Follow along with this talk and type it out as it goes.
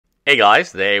Hey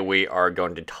guys, today we are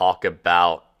going to talk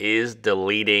about is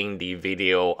deleting the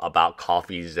video about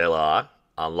CoffeeZilla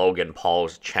on Logan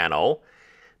Paul's channel,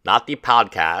 not the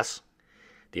podcast.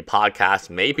 The podcast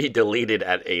may be deleted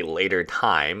at a later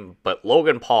time, but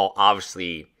Logan Paul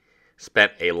obviously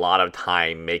spent a lot of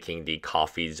time making the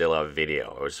CoffeeZilla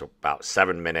video. It was about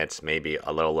 7 minutes, maybe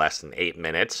a little less than 8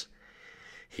 minutes.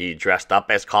 He dressed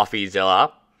up as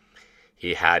CoffeeZilla.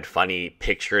 He had funny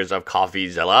pictures of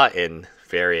CoffeeZilla in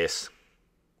various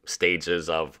stages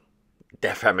of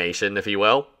defamation, if you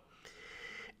will.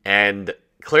 And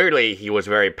clearly he was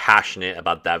very passionate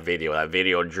about that video. That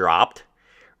video dropped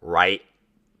right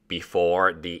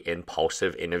before the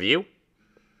impulsive interview.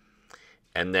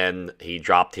 And then he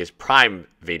dropped his Prime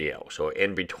video. So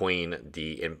in between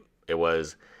it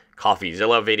was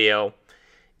CoffeeZilla video,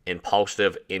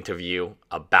 impulsive interview.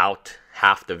 About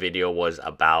half the video was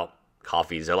about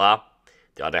CoffeeZilla.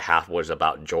 The other half was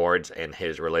about George and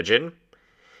his religion.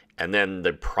 And then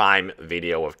the Prime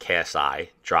video of KSI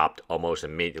dropped almost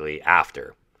immediately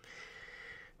after.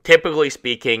 Typically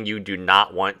speaking, you do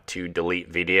not want to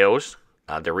delete videos.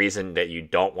 The reason that you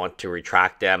don't want to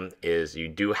retract them is you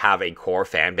do have a core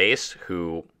fan base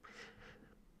who,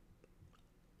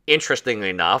 interestingly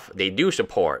enough, they do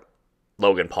support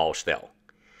Logan Paul still.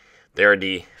 There are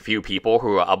the few people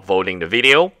who are upvoting the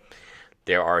video.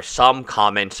 There are some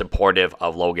comments supportive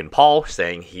of Logan Paul,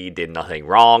 saying he did nothing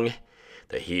wrong,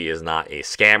 that he is not a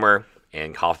scammer,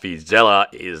 and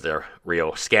CoffeeZilla is the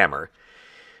real scammer.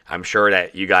 I'm sure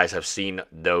that you guys have seen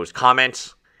those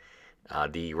comments.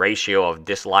 The ratio of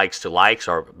dislikes to likes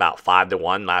are about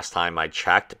 5-1 last time I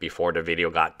checked before the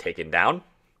video got taken down.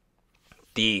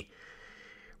 The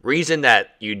reason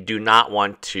that you do not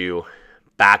want to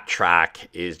backtrack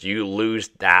is you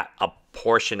lose a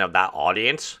portion of that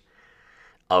audience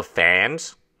of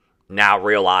fans now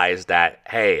realize that,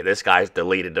 hey, this guy's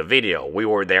deleted the video. We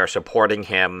were there supporting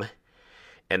him,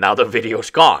 and now the video's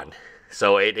gone.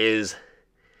 So it is,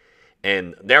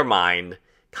 in their mind,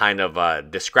 kind of a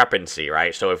discrepancy,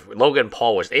 right? So if Logan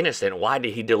Paul was innocent, why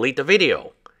did he delete the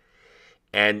video?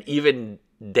 And even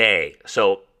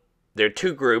so there are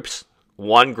two groups.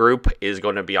 One group is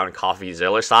going to be on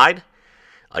CoffeeZilla's side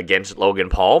against Logan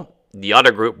Paul. The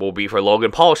other group will be for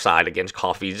Logan Paul's side against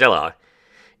CoffeeZilla.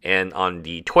 And on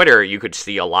the Twitter, you could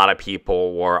see a lot of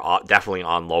people were definitely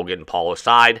on Logan Paul's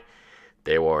side.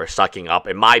 They were sucking up,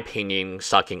 in my opinion,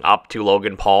 sucking up to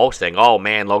Logan Paul, saying, oh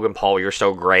man, Logan Paul, you're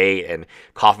so great, and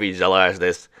CoffeeZilla is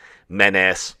this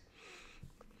menace.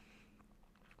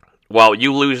 Well,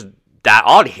 you lose that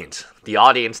audience. The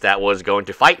audience that was going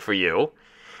to fight for you,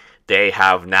 they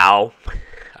have now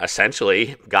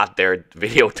essentially got their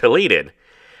video deleted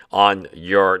on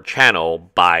your channel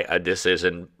by a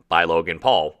decision by Logan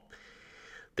Paul.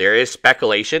 There is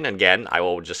speculation, again, I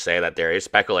will just say that there is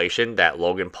speculation that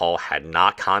Logan Paul had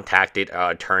not contacted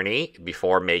an attorney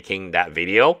before making that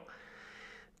video.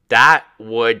 That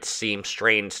would seem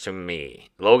strange to me.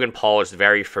 Logan Paul is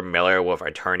very familiar with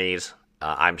attorneys.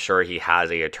 I'm sure he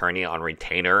has an attorney on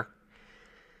retainer.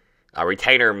 A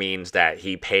retainer means that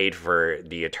he paid for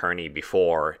the attorney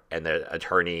before, and the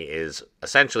attorney is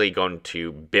essentially going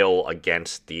to bill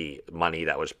against the money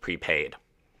that was prepaid.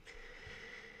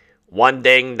 One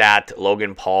thing that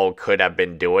Logan Paul could have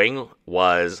been doing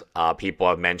was people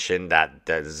have mentioned that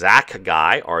the Zach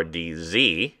guy, or the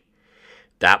Z,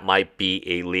 that might be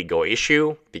a legal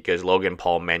issue because Logan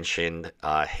Paul mentioned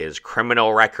his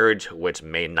criminal records, which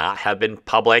may not have been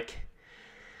public.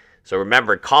 So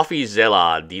remember,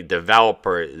 CoffeeZilla, the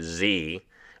developer Z,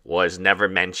 was never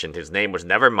mentioned. His name was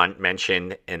never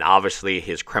mentioned, and obviously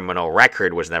his criminal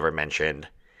record was never mentioned.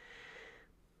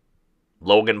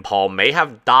 Logan Paul may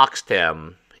have doxed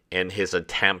him in his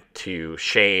attempt to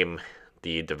shame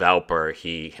the developer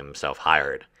he himself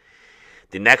hired.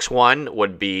 The next one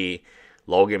would be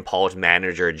Logan Paul's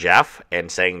manager, Jeff,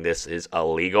 and saying this is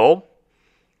illegal.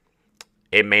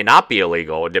 It may not be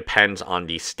illegal. It depends on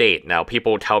the state. Now,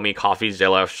 people tell me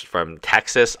CoffeeZilla's from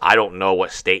Texas. I don't know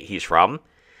what state he's from.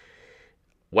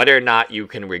 Whether or not you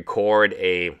can record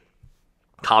a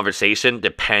conversation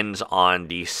depends on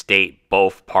the state,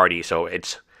 both parties, so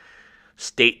it's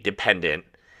state dependent.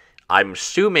 I'm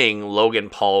assuming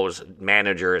Logan Paul's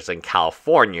manager is in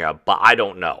California, but I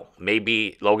don't know.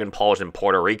 Maybe Logan Paul's in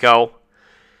Puerto Rico.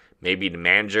 Maybe the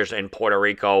manager's in Puerto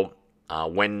Rico.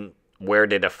 Where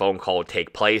did the phone call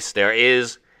take place?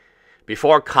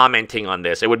 Before commenting on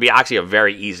this, it would be actually a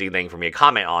very easy thing for me to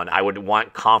comment on. I would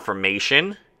want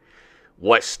confirmation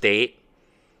what state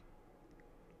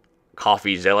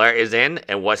CoffeeZilla is in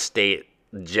and what state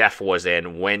Jeff was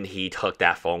in when he took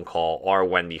that phone call or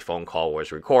when the phone call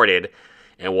was recorded,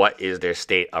 and what is their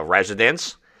state of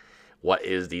residence. what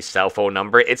is the cell phone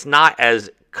number. It's not as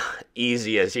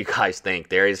easy as you guys think.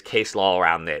 There is case law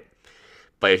around it.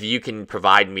 But if you can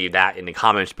provide me that in the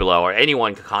comments below, or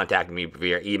anyone can contact me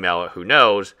via email who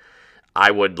knows,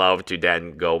 I would love to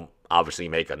then go obviously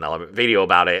make another video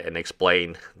about it and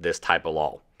explain this type of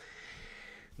law.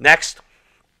 Next,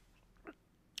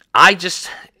 I just,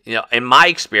 in my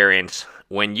experience,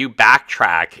 when you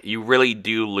backtrack, you really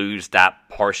do lose that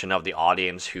portion of the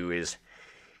audience who is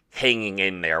hanging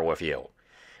in there with you.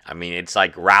 I mean, it's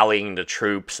like rallying the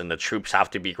troops, and the troops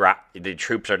have to be, the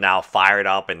troops are now fired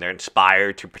up and they're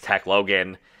inspired to protect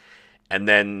Logan, and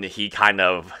then he kind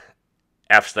of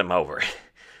F's them over.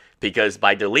 Because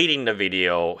by deleting the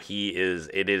video,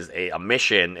 it is a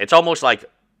mission. It's almost like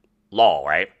law,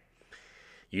 right?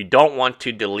 You don't want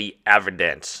to delete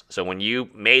evidence. So when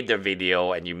you made the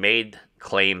video and you made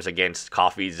claims against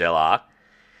CoffeeZilla,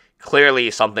 clearly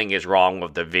something is wrong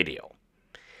with the video.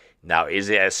 Now, is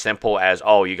it as simple as,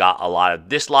 oh, you got a lot of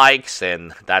dislikes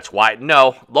and that's why?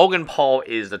 No, Logan Paul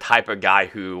is the type of guy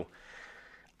who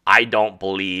I don't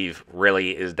believe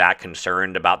really is that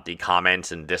concerned about the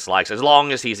comments and dislikes. As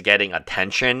long as he's getting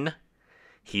attention,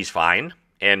 he's fine.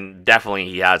 And definitely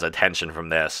he has attention from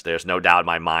this. There's no doubt in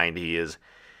my mind he is.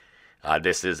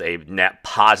 This is a net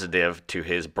positive to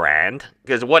his brand.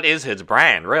 Because what is his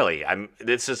brand, really?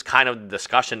 This is kind of the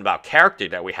discussion about character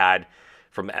that we had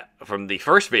from the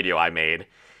first video I made,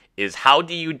 is how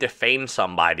do you defame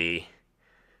somebody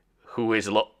who has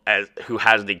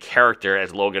the character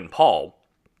as Logan Paul,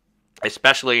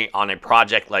 especially on a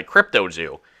project like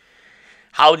CryptoZoo?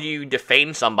 How do you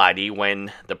defame somebody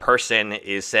when the person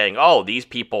is saying, oh, these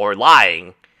people are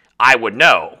lying? I would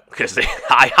know because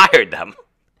I hired them.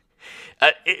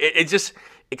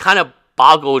 It kind of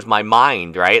boggles my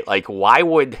mind, right? Like, why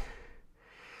would...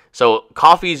 So,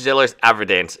 CoffeeZilla's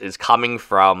evidence is coming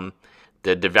from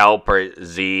the developer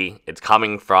Z. It's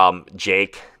coming from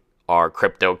Jake, or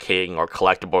Crypto King, or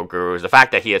Collectible Gurus. The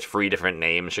fact that he has 3 different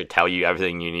names should tell you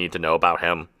everything you need to know about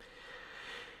him.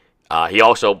 He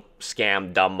also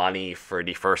scammed dumb money for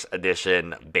the first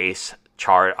edition base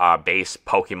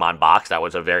Pokemon box. That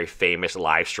was a very famous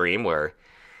live stream where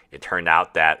it turned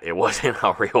out that it wasn't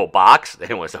a real box.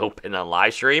 It was open on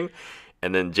live stream.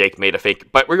 And then Jake made a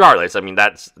fake. But regardless, I mean,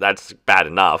 that's bad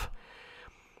enough.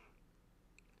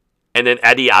 And then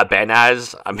Eddie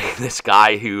Abanez, I mean, this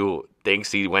guy who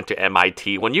thinks he went to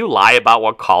MIT. When you lie about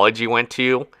what college you went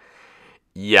to,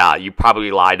 yeah, you probably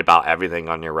lied about everything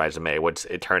on your resume, which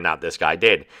it turned out this guy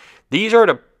did. This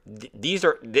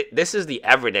is the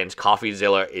evidence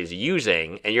CoffeeZilla is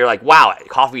using, and you're like, wow,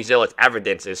 CoffeeZilla's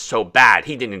evidence is so bad.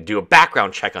 He didn't do a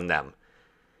background check on them.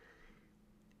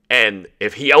 And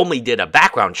if he only did a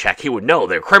background check, he would know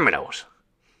they're criminals.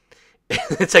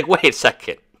 It's like, wait a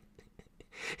second.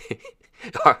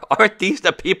 Aren't these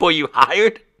the people you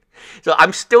hired? So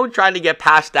I'm still trying to get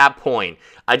past that point.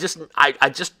 I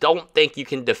just don't think you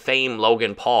can defame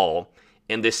Logan Paul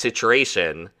in this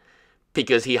situation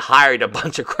because he hired a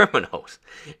bunch of criminals.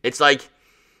 It's like,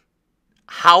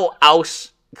 how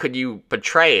else could you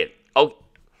portray it? Oh,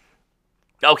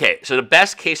 okay, so the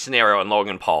best case scenario in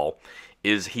Logan Paul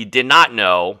is he did not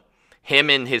know. Him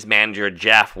and his manager,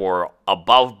 Jeff, were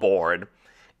above board,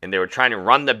 and they were trying to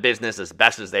run the business as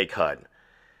best as they could.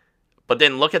 But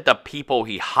then look at the people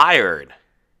he hired.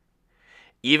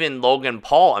 Even Logan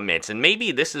Paul admits, and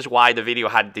maybe this is why the video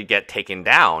had to get taken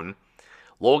down,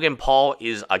 Logan Paul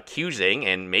is accusing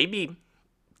and maybe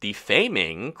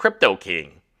defaming Crypto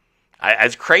King.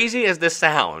 As crazy as this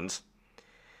sounds,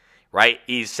 right?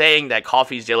 He's saying that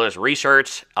CoffeeZilla's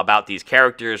research about these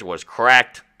characters was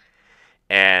correct,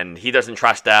 and he doesn't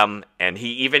trust them, and he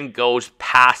even goes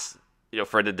past,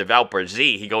 for the developer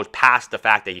Z, he goes past the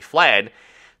fact that he fled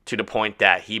to the point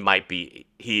that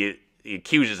he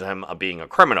accuses him of being a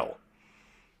criminal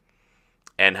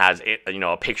and has,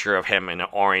 a picture of him in an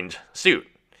orange suit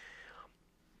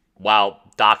while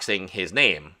doxing his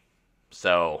name.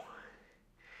 So...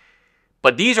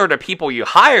 But these are the people you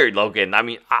hired, Logan. I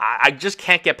mean, I just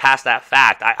can't get past that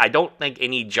fact. I don't think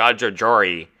any judge or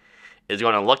jury is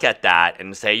going to look at that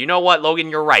and say, you know what,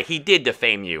 Logan, you're right. He did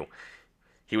defame you.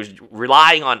 He was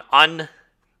relying on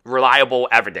unreliable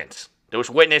evidence. Those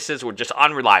witnesses were just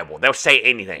unreliable. They'll say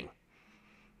anything.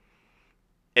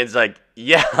 It's like,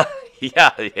 yeah,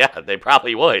 they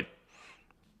probably would.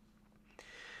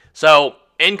 So,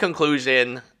 in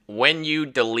conclusion, when you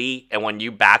delete and when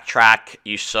you backtrack,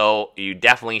 you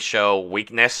definitely show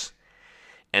weakness.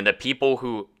 And the people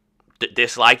who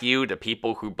dislike you, the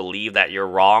people who believe that you're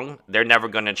wrong, they're never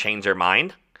going to change their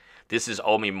mind. This is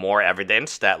only more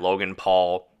evidence that Logan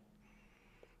Paul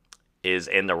is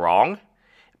in the wrong.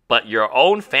 But your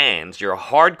own fans, your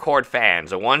hardcore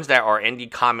fans, the ones that are in the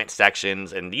comment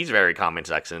sections, in these very comment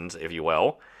sections, if you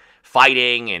will,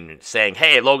 fighting and saying,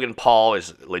 hey, Logan Paul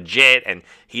is legit and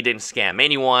he didn't scam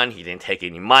anyone, he didn't take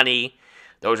any money.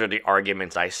 Those are the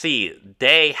arguments I see.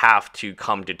 They have to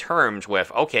come to terms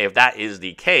with, okay, if that is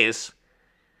the case,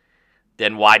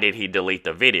 then why did he delete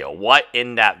the video? What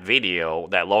in that video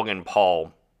that Logan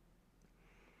Paul...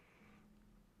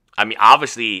 I mean,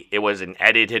 obviously, it was an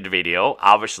edited video.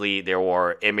 Obviously, there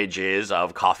were images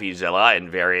of CoffeeZilla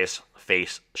in various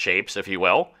face shapes, if you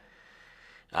will.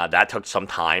 That took some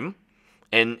time.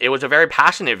 And it was a very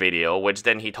passionate video, which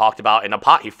then he talked about in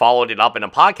he followed it up in a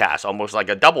podcast, almost like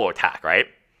a double attack, right?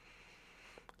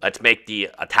 Let's make the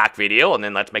attack video, and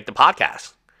then let's make the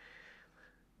podcast.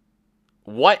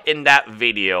 What in that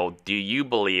video do you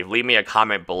believe, leave me a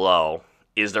comment below,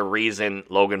 is the reason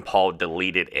Logan Paul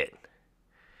deleted it?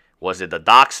 Was it the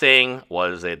doxing?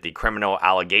 Was it the criminal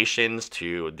allegations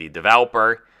to the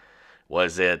developer?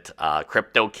 Was it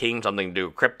Crypto King, something to do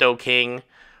with Crypto King?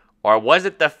 Or was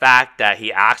it the fact that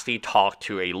he actually talked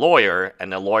to a lawyer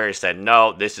and the lawyer said,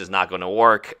 no, this is not going to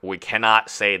work. We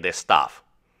cannot say this stuff.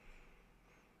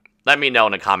 Let me know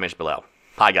in the comments below.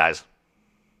 Bye, guys.